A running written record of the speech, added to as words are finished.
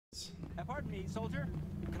Pardon me, soldier.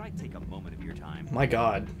 Could I take a moment of your time? My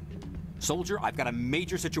God. Soldier, I've got a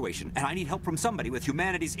major situation, and I need help from somebody with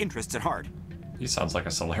humanity's interests at heart. He sounds like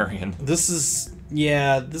a Solarian. This is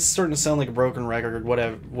starting to sound like a broken record.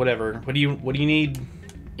 Whatever. What do you need?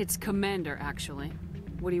 It's Commander, actually.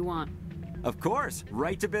 What do you want? Of course,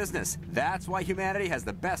 right to business. That's why humanity has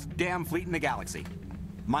the best damn fleet in the galaxy.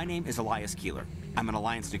 My name is Elias Keeler. I'm an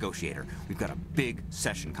alliance negotiator. We've got a big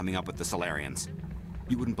session coming up with the Solarians.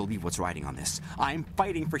 You wouldn't believe what's riding on this. I'm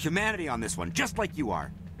fighting for humanity on this one, just like you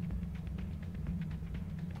are.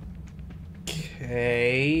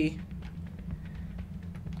 Okay.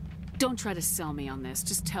 Don't try to sell me on this.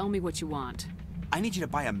 Just tell me what you want. I need you to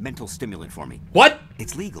buy a mental stimulant for me. What?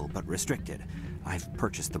 It's legal, but restricted. I've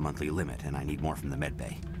purchased the monthly limit, and I need more from the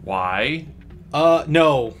medbay. Why?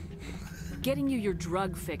 No. Getting you your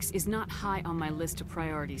drug fix is not high on my list of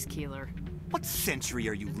priorities, Keeler. What century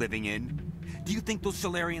are you living in? Do you think those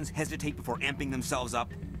Solarians hesitate before amping themselves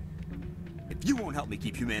up? If you won't help me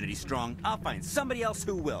keep humanity strong, I'll find somebody else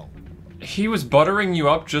who will. He was buttering you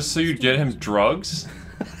up just so you'd get him drugs?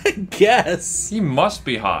 I guess. He must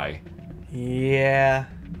be high. Yeah.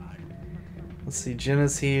 Let's see,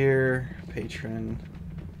 Jenna's here. Patron.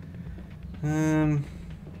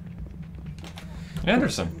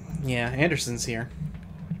 Anderson. Yeah, Anderson's here.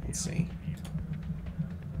 Let's see.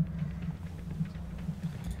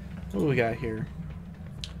 What do we got here?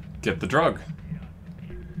 Get the drug.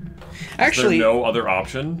 Actually, is there no other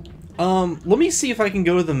option? Let me see if I can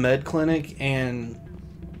go to the med clinic and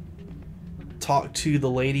talk to the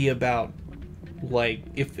lady about, like,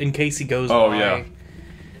 if in case he goes by. Yeah.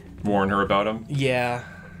 Warn her about him? Yeah.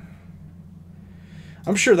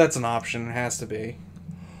 I'm sure that's an option. It has to be.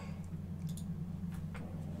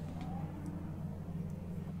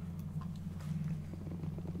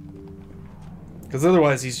 Because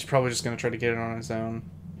otherwise he's probably just going to try to get it on his own.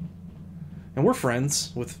 And we're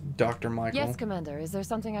friends with Dr. Michael. Yes, Commander. Is there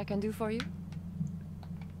something I can do for you?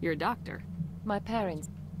 You're a doctor. My parents.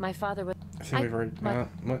 My father was... I think we've already...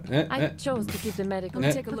 I chose to keep the medical...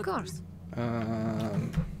 Take a look. Of course.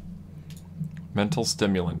 Mental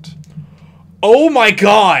stimulant. Oh my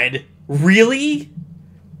God! Really?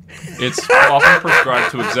 It's often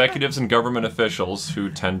prescribed to executives and government officials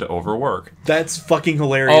who tend to overwork. That's fucking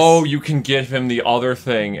hilarious. Oh, you can give him the other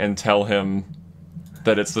thing and tell him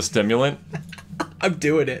that it's the stimulant? I'm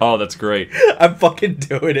doing it. Oh, that's great. I'm fucking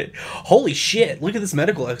doing it. Holy shit, look at this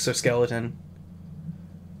medical exoskeleton.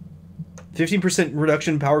 15%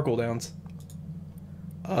 reduction in power cooldowns.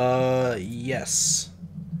 Yes.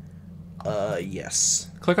 Yes.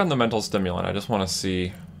 Click on the mental stimulant. I just want to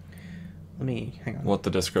see Let me, hang on. what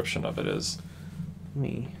the description of it is. Let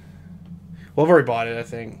me... Well, I've already bought it, I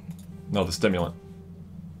think. No, the stimulant.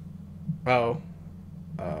 Oh.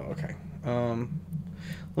 Oh, okay.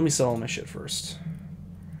 Let me sell all my shit first.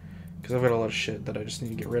 Because I've got a lot of shit that I just need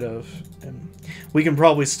to get rid of. And we can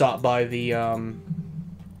probably stop by the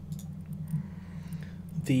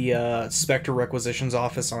Spectre Requisitions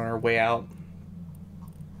office on our way out.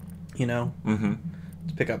 You know? Mm-hmm.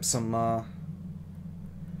 To pick up some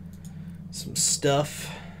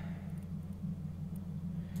stuff.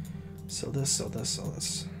 Sell this, sell this, sell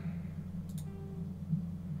this.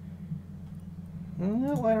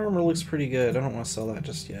 Well, that light armor looks pretty good. I don't want to sell that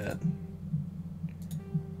just yet.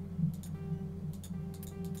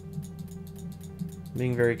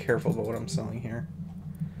 Being very careful about what I'm selling here.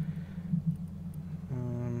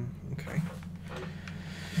 Okay.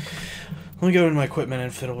 Let me go into my equipment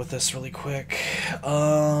and fiddle with this really quick.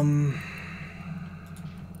 Armor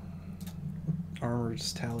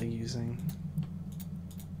is Tally using?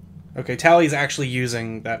 Okay, Tally's actually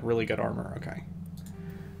using that really good armor. Okay.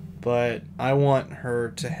 But I want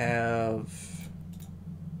her to have...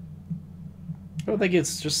 Oh, that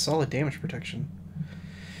gets just solid damage protection.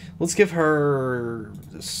 Let's give her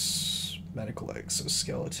this medical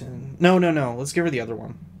exoskeleton. No. Let's give her the other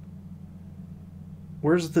one.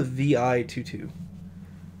 Where's the VI-22?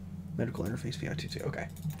 Medical interface VI-22. Okay.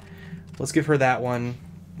 Let's give her that one.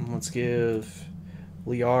 Let's give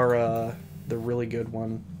Liara the really good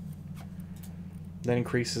one. That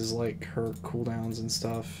increases, like, her cooldowns and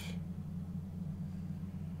stuff.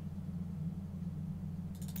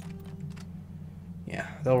 Yeah,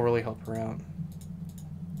 that'll really help her out.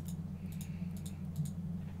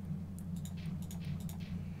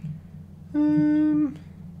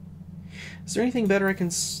 Is there anything better I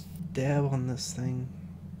can stab on this thing?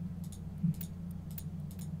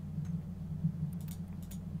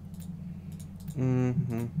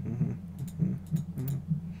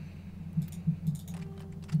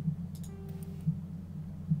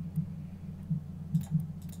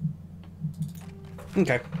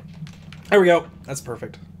 Okay. There we go. That's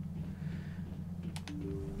perfect.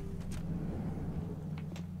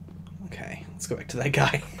 Okay, let's go back to that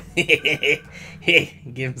guy.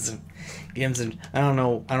 Give him some. I don't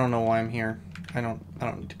know why I'm here. I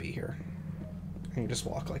don't need to be here. I can just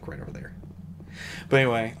walk like right over there. But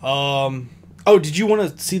anyway, oh, did you want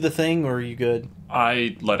to see the thing, or are you good?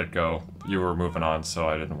 I let it go. You were moving on, so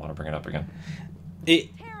I didn't want to bring it up again. It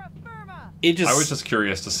just. I was just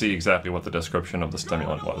curious to see exactly what the description of the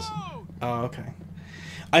stimulant was. Oh, okay.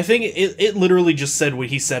 I think it literally just said what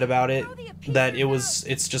he said about it. That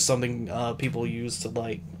it's just something people use to,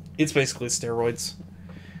 like, it's basically steroids.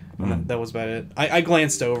 And that was about it. I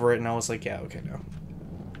glanced over it and I was like, yeah, okay, no.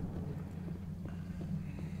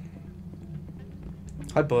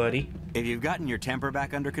 Hi, buddy. If you've gotten your temper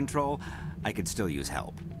back under control, I could still use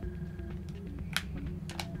help.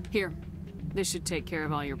 Here. This should take care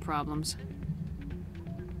of all your problems.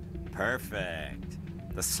 Perfect.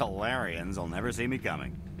 The Solarians will never see me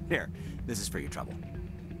coming. Here, this is for your trouble.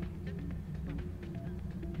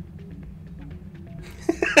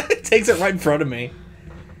 Takes it right in front of me.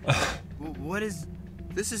 What is...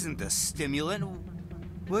 This isn't the stimulant.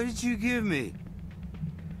 What did you give me?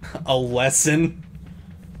 A lesson?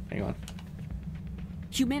 Hang on.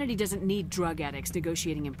 Humanity doesn't need drug addicts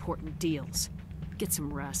negotiating important deals. Get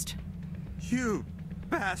some rest. You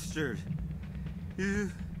bastard.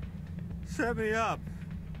 You set me up.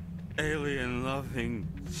 Alien-loving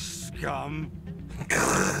scum.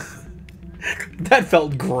 That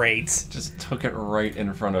felt great. Just took it right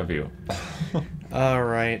in front of you.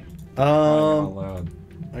 Alright. Loud.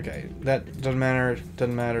 Okay, that doesn't matter,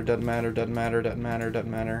 doesn't matter, doesn't matter, doesn't matter, doesn't matter, doesn't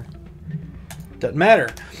matter. Doesn't matter.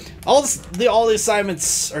 All the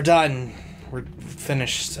assignments are done. We're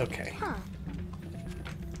finished. Okay.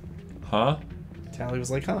 Huh? Tally was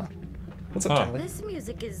like, huh? What's up, Huh. Tally? This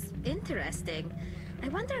music is interesting. I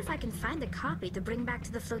wonder if I can find a copy to bring back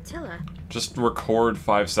to the flotilla. Just record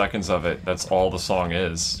 5 seconds of it. That's all the song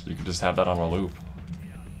is. You could just have that on a loop.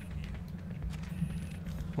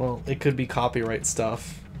 Well, it could be copyright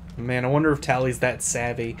stuff. Man, I wonder if Tally's that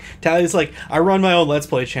savvy. Tally's like, I run my own Let's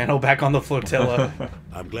Play channel back on the flotilla.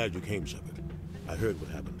 I'm glad you came, Shepard. I heard what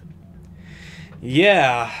happened.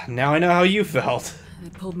 Yeah, now I know how you felt. They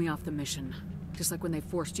pulled me off the mission. Just like when they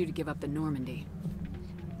forced you to give up the Normandy.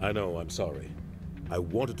 I know, I'm sorry. I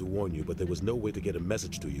wanted to warn you, but there was no way to get a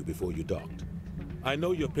message to you before you docked. I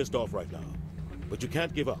know you're pissed off right now, but you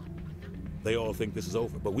can't give up. They all think this is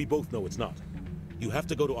over, but we both know it's not. You have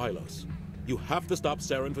to go to Ilos. You have to stop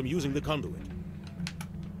Saren from using the conduit.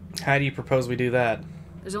 How do you propose we do that?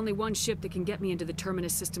 There's only one ship that can get me into the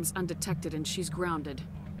Terminus systems undetected, and she's grounded.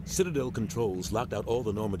 Citadel controls locked out all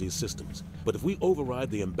the Normandy's systems, but if we override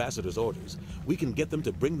the Ambassador's orders, we can get them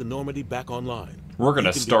to bring the Normandy back online. We're gonna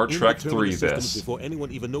You can be Star in the Trek Terminus 3 systems this. before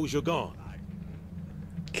anyone even knows you're gone.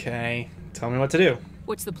 Okay, tell me what to do.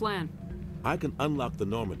 What's the plan? I can unlock the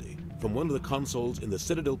Normandy from one of the consoles in the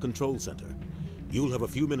Citadel Control Center. You'll have a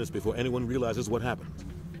few minutes before anyone realizes what happened.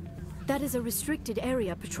 That is a restricted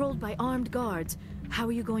area patrolled by armed guards. How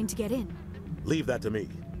are you going to get in? Leave that to me.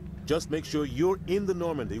 Just make sure you're in the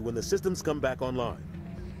Normandy when the systems come back online.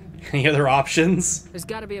 Any other options? There's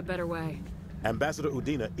gotta be a better way. Ambassador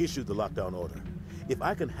Udina issued the lockdown order. If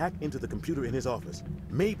I can hack into the computer in his office,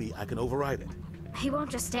 maybe I can override it. He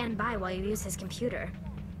won't just stand by while you use his computer.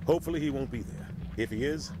 Hopefully he won't be there. If he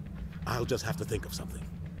is, I'll just have to think of something.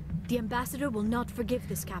 The ambassador will not forgive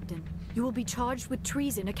this, Captain. You will be charged with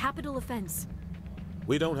treason, a capital offense.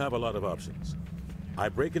 We don't have a lot of options. I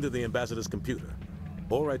break into the ambassador's computer,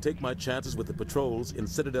 or I take my chances with the patrols in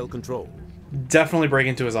Citadel Control. Definitely break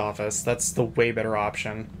into his office. That's the way better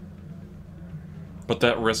option. But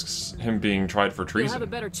that risks him being tried for You'll have a treason,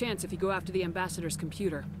 better chance if you go after the Ambassador's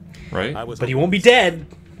computer. right? But he won't be dead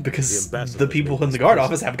because The ambassador the people made in the this guard person.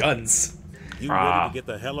 office have guns. You ready to get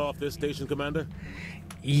the hell off this station, Commander?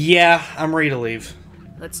 Yeah, I'm ready to leave.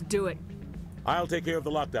 Let's do it. I'll take care of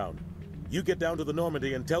the lockdown. You get down to the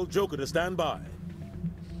Normandy and tell Joker to stand by.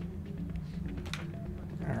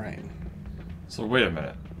 All right. So wait a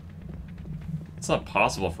minute. It's not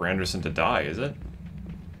possible for Anderson to die, is it?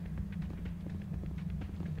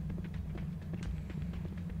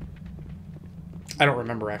 I don't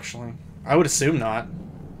remember, actually. I would assume not,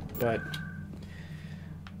 but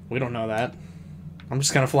we don't know that. I'm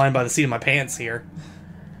just kind of flying by the seat of my pants here.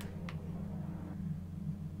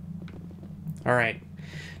 Alright.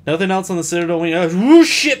 Nothing else on the Citadel we... whoo,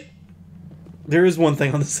 shit! There is one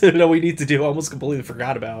thing on the Citadel we need to do I almost completely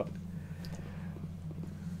forgot about.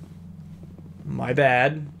 My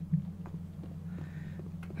bad.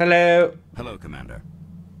 Hello. Hello, Commander.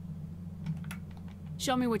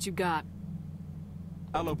 Show me what you got.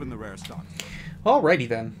 I'll open the rare stock. Alrighty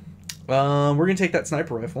then. We're gonna take that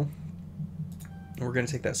sniper rifle. And we're gonna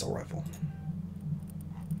take that assault rifle.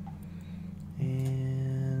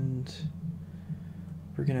 And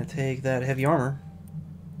we're gonna take that heavy armor.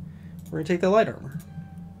 We're gonna take that light armor.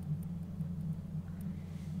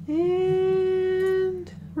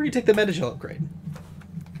 And we're gonna take the Metagel upgrade.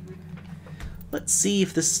 Let's see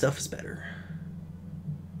if this stuff is better.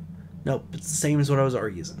 Nope, it's the same as what I was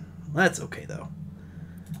already using. That's okay though.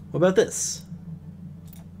 What about this?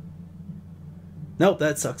 Nope,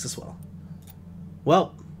 that sucks as well.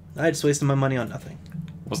 Well, I just wasted my money on nothing.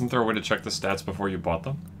 Wasn't there a way to check the stats before you bought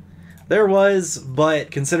them? There was,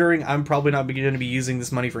 but considering I'm probably not going to be using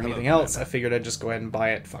this money for anything else, I figured I'd just go ahead and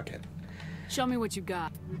buy it. Fuck it. Show me what you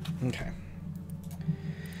got. Okay.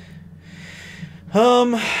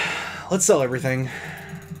 Let's sell everything.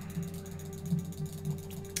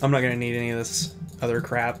 I'm not going to need any of this other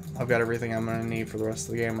crap. I've got everything I'm going to need for the rest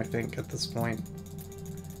of the game, I think, at this point.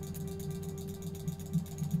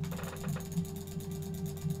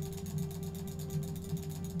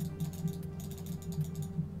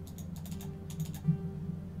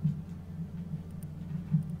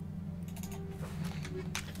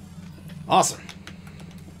 Awesome.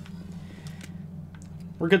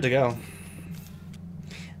 We're good to go.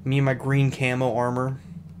 Me and my green camo armor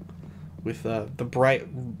with the bright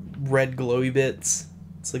red glowy bits.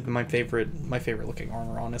 It's like my favorite looking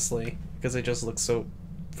armor, honestly, because it just looks so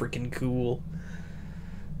freaking cool.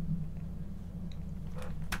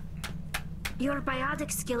 Your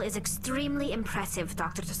biotic skill is extremely impressive,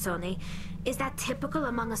 Dr. Tassoni. Is that typical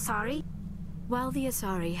among Asari? While the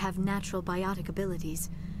Asari have natural biotic abilities,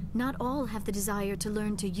 not all have the desire to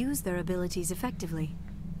learn to use their abilities effectively.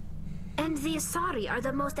 And the Asari are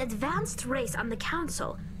the most advanced race on the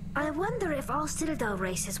Council. I wonder if all Citadel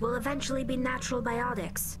races will eventually be natural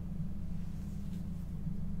biotics.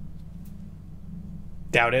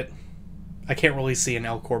 Doubt it. I can't really see an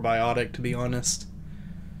Elcor biotic, to be honest.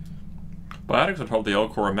 Biotics would help the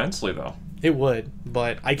Elcor immensely, though. It would,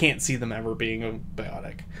 but I can't see them ever being a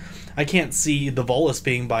biotic. I can't see the Volus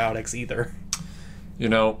being biotics either. You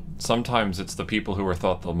know, sometimes it's the people who are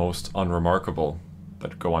thought the most unremarkable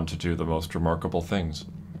that go on to do the most remarkable things.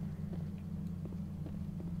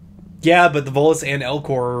 Yeah, but the Volus and Elcor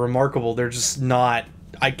are remarkable. They're just not...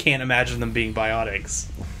 I can't imagine them being biotics.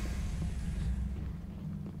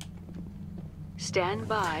 Stand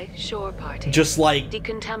by, shore party. Just like...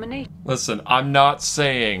 Decontamination. Listen, I'm not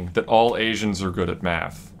saying that all Asians are good at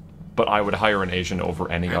math, but I would hire an Asian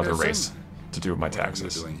over any other race to do my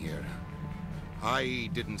taxes. What are you doing here? I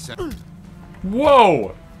didn't send...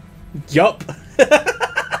 Whoa! Yup.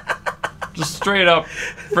 Just straight up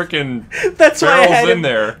freaking That's why I had in him,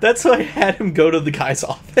 there. That's why I had him go to the guy's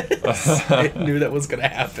office. I knew that was going to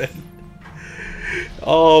happen.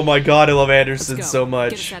 Oh my god, I love Anderson so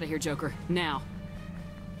much. Get us out of here, Joker. Now.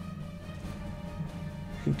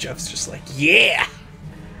 Jeff's just like, yeah!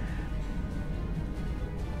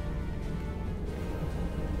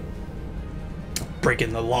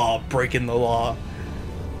 Breaking the law, breaking the law.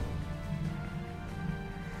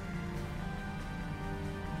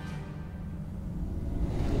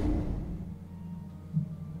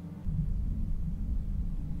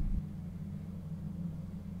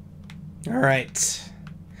 Alright.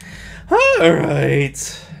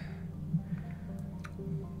 Alright.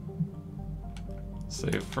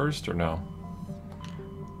 Save first or no?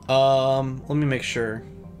 Let me make sure.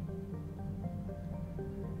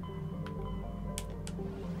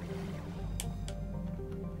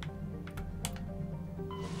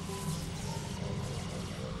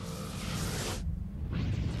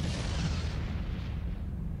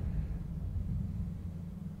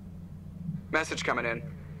 Message coming in.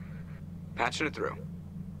 Patching it through.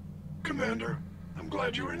 Commander, I'm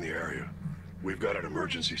glad you were in the area. We've got an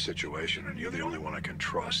emergency situation, and you're the only one I can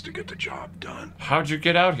trust to get the job done. How'd you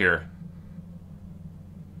get out here?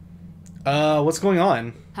 What's going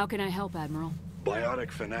on? How can I help, Admiral?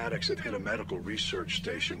 Biotic fanatics have hit a medical research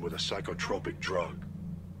station with a psychotropic drug.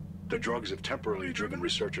 The drugs have temporarily driven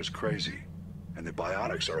researchers crazy, and the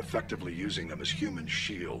biotics are effectively using them as human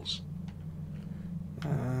shields.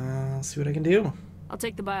 I'll see what I can do. I'll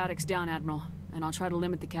take the biotics down, Admiral, and I'll try to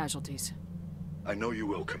limit the casualties. I know you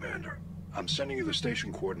will, Commander. I'm sending you the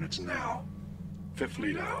station coordinates now. Fifth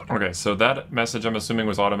lead out. Okay, so that message, I'm assuming,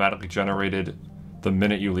 was automatically generated the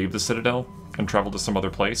minute you leave the Citadel and travel to some other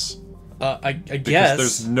place? I Because guess.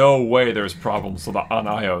 there's no way there's problems on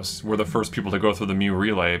Ios. We're the first people to go through the Mu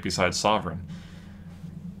relay besides Sovereign.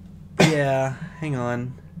 Yeah, hang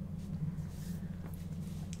on.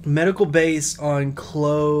 Medical base on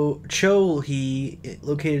Chohi,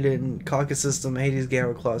 located in Caucasus System, Hades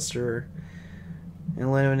Gamma Cluster.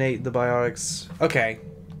 Eliminate the biotics. Okay.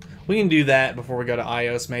 We can do that before we go to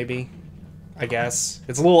Ios, maybe. I guess.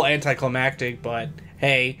 It's a little anticlimactic, but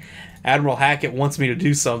hey, Admiral Hackett wants me to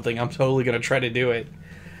do something. I'm totally going to try to do it.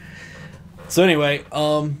 So anyway,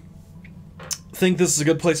 think this is a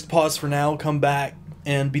good place to pause for now. Come back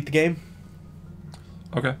and beat the game.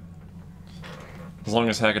 Okay. As long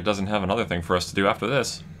as Hackett doesn't have another thing for us to do after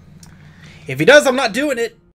this. If he does, I'm not doing it.